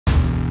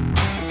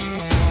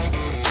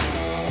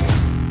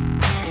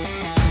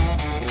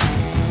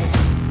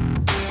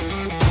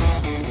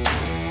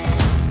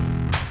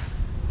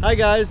Hi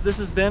guys, this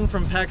is Ben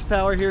from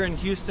PaxPower here in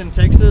Houston,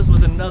 Texas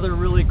with another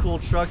really cool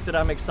truck that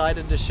I'm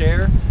excited to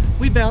share.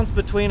 We bounce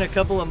between a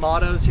couple of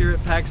mottos here at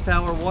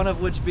PaxPower, one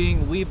of which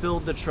being we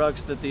build the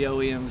trucks that the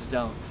OEMs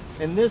don't.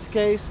 In this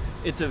case,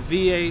 it's a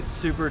V8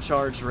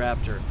 Supercharged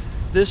Raptor.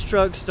 This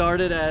truck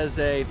started as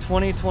a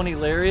 2020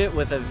 Lariat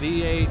with a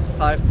V8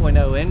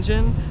 5.0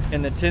 engine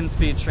and the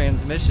 10-speed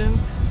transmission.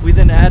 We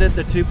then added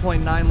the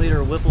 2.9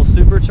 liter Whipple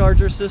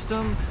Supercharger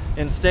system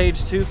in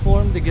stage 2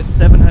 form to get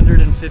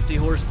 750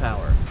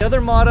 horsepower. The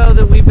other motto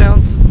that we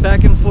bounce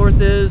back and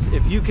forth is,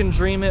 if you can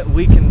dream it,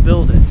 we can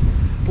build it.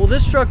 Well,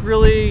 this truck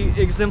really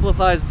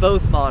exemplifies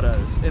both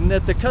mottos in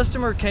that the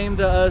customer came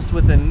to us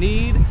with a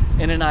need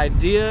and an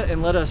idea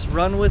and let us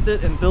run with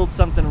it and build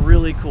something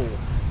really cool.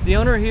 The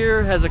owner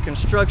here has a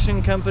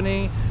construction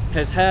company,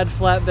 has had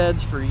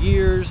flatbeds for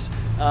years,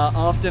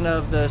 often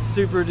of the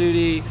Super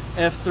Duty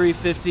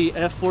F350,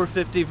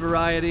 F450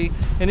 variety.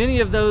 And any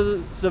of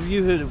those of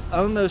you who have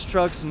owned those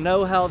trucks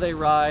know how they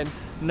ride,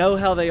 know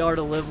how they are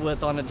to live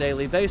with on a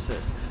daily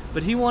basis.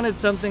 But he wanted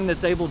something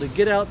that's able to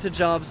get out to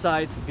job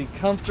sites, be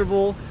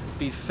comfortable,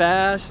 be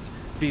fast,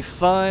 be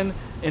fun,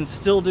 and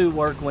still do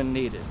work when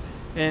needed.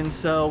 And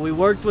so we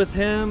worked with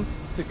him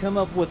to come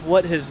up with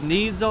what his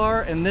needs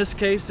are. In this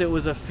case, it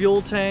was a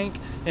fuel tank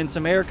and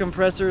some air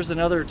compressors and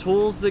other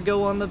tools that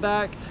go on the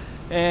back,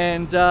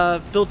 and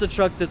built a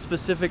truck that's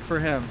specific for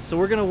him. So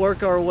we're gonna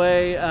work our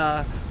way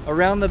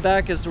around the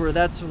back as to where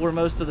that's where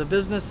most of the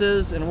business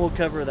is, and we'll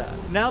cover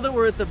that. Now that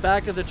we're at the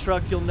back of the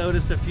truck, you'll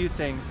notice a few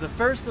things. The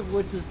first of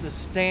which is the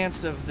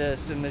stance of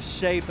this and the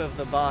shape of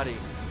the body.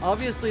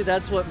 Obviously,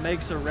 that's what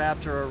makes a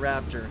Raptor a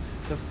Raptor.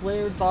 The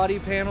flared body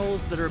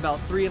panels that are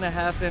about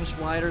 3.5 inches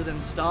wider than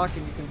stock,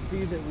 and you can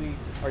see that we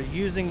are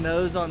using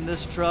those on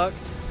this truck.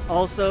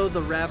 Also,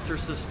 the Raptor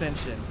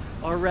suspension.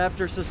 Our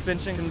Raptor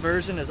suspension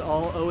conversion is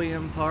all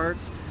OEM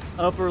parts,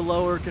 upper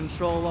lower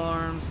control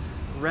arms,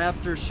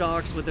 Raptor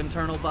shocks with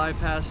internal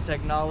bypass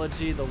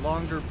technology, the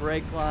longer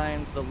brake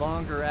lines, the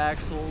longer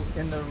axles.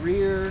 In the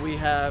rear, we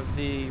have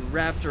the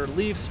Raptor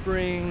leaf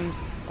springs,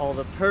 all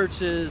the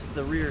perches,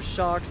 the rear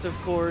shocks, of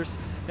course,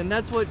 and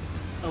that's what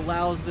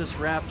allows this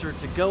Raptor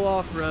to go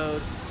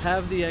off-road,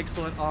 have the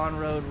excellent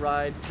on-road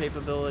ride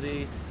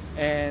capability,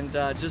 and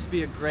just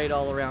be a great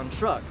all-around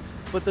truck.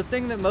 But the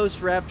thing that most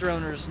Raptor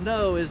owners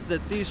know is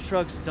that these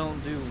trucks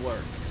don't do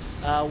work.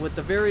 With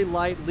the very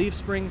light leaf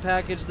spring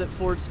package that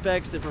Ford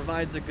specs, it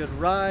provides a good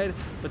ride,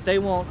 but they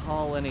won't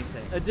haul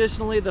anything.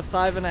 Additionally, the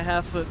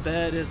 5.5-foot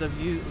bed is of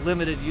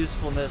limited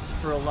usefulness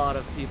for a lot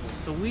of people.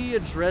 So we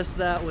addressed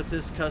that with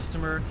this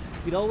customer.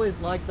 He'd always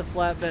liked the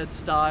flatbed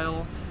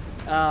style,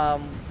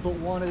 but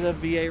wanted a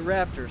V8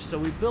 Raptor. So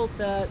we built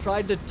that,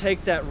 tried to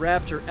take that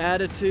Raptor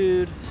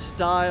attitude,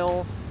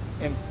 style,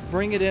 and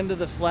bring it into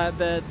the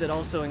flatbed that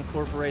also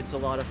incorporates a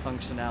lot of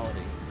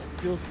functionality.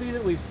 So you'll see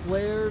that we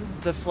flared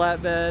the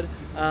flatbed,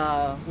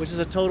 which is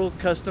a total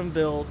custom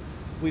build.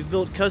 We've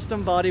built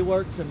custom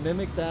bodywork to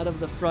mimic that of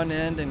the front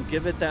end and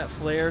give it that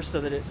flare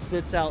so that it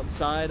sits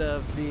outside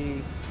of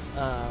the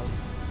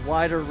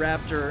wider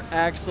Raptor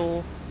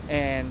axle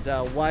and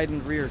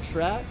widened rear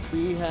track.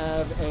 We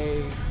have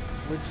a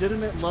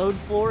legitimate load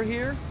floor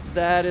here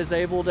that is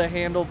able to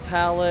handle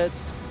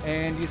pallets,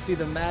 and you see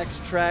the max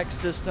track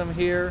system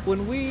here.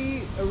 When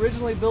we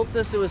originally built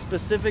this, it was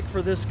specific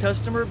for this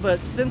customer, but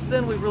since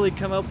then we've really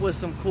come up with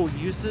some cool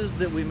uses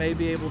that we may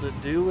be able to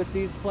do with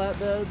these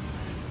flatbeds.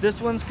 This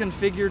one's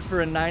configured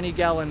for a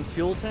 90-gallon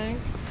fuel tank,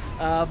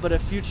 but a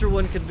future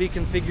one could be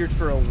configured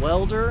for a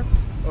welder,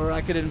 or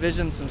I could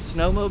envision some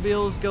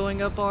snowmobiles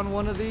going up on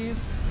one of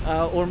these,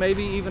 or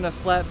maybe even a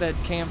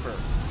flatbed camper.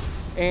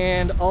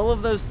 And all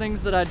of those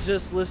things that I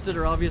just listed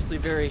are obviously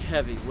very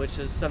heavy, which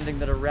is something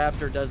that a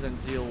Raptor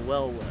doesn't deal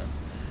well with.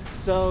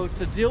 So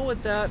to deal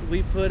with that,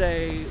 we put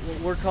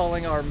what we're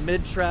calling our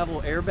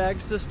mid-travel airbag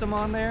system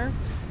on there.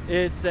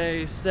 It's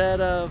a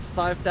set of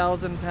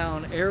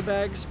 5,000-pound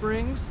airbag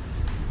springs,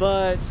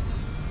 but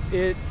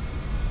it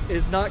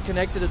is not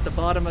connected at the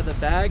bottom of the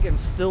bag and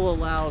still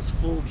allows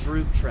full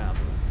droop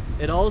travel.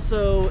 It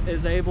also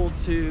is able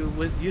to,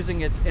 with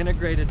using its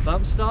integrated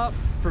bump stop,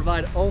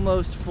 provide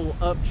almost full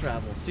up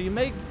travel. So you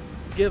may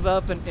give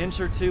up an inch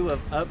or two of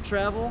up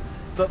travel,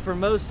 but for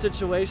most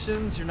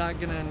situations, you're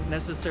not gonna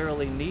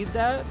necessarily need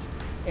that,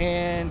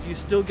 and you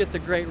still get the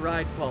great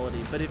ride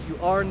quality. But if you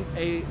are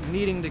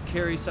needing to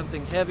carry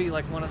something heavy,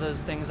 like one of those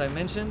things I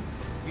mentioned,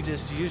 you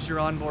just use your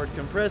onboard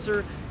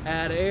compressor,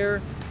 add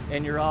air,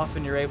 and you're off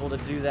and you're able to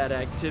do that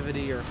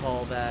activity or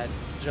haul that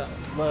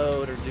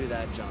load or do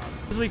that job.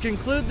 As we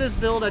conclude this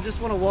build, I just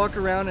want to walk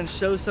around and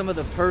show some of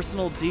the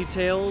personal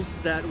details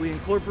that we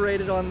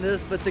incorporated on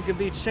this, but that could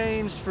be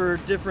changed for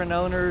different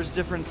owners,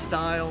 different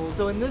styles.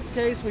 So in this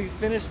case, we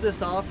finished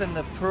this off in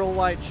the pearl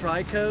white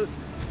tri-coat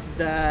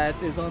that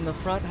is on the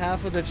front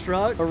half of the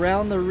truck.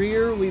 Around the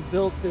rear, we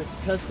built this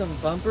custom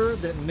bumper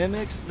that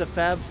mimics the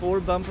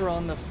FabFours bumper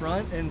on the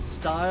front in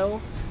style,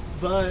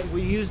 but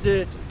we used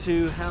it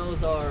to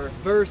house our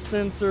burst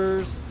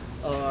sensors,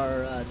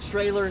 our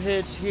trailer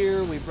hitch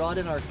here. We brought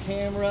in our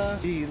camera.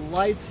 The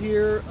lights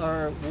here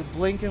will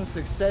blink in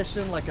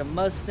succession like a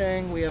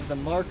Mustang. We have the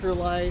marker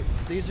lights.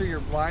 These are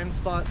your blind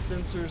spot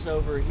sensors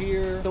over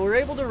here. So we're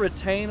able to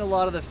retain a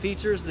lot of the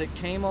features that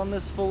came on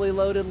this fully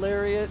loaded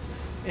Lariat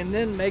and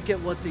then make it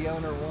what the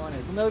owner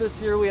wanted. Notice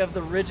here we have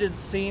the rigid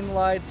scene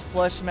lights,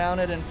 flush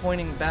mounted and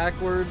pointing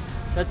backwards.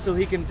 That's so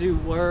he can do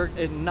work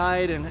at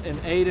night and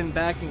aid in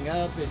backing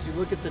up. As you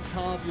look at the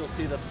top, you'll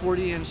see the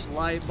 40-inch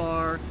light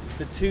bar,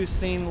 the 2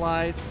 scene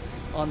lights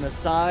on the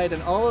side,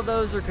 and all of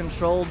those are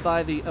controlled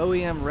by the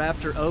OEM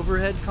Raptor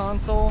overhead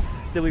console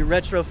that we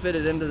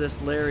retrofitted into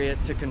this Lariat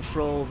to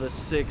control the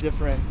 6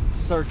 different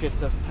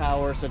circuits of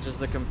power, such as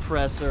the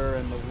compressor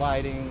and the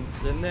lighting.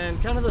 And then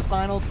kind of the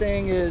final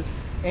thing is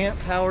amp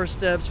power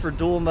steps for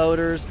dual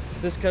motors.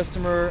 This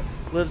customer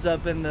lives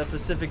up in the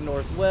Pacific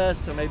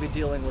Northwest, so maybe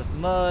dealing with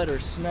mud or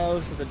snow,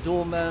 so the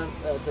dual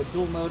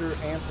motor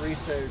amp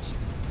research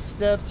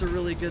steps are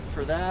really good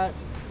for that.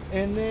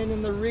 And then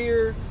in the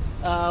rear,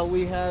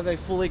 we have a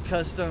fully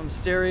custom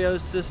stereo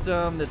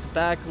system that's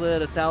backlit,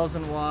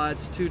 1,000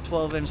 watts, 2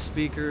 12-inch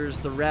speakers,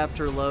 the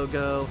Raptor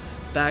logo,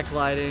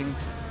 backlighting,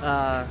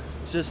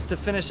 just to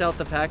finish out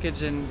the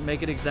package and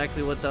make it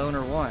exactly what the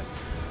owner wants.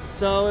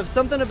 So if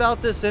something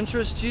about this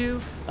interests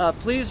you,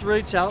 please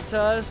reach out to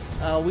us.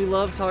 We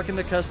love talking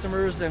to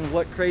customers and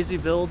what crazy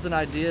builds and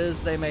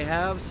ideas they may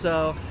have.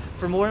 So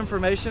for more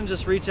information,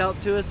 just reach out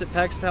to us at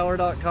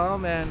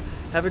PaxPower.com and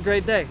have a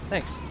great day.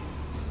 Thanks.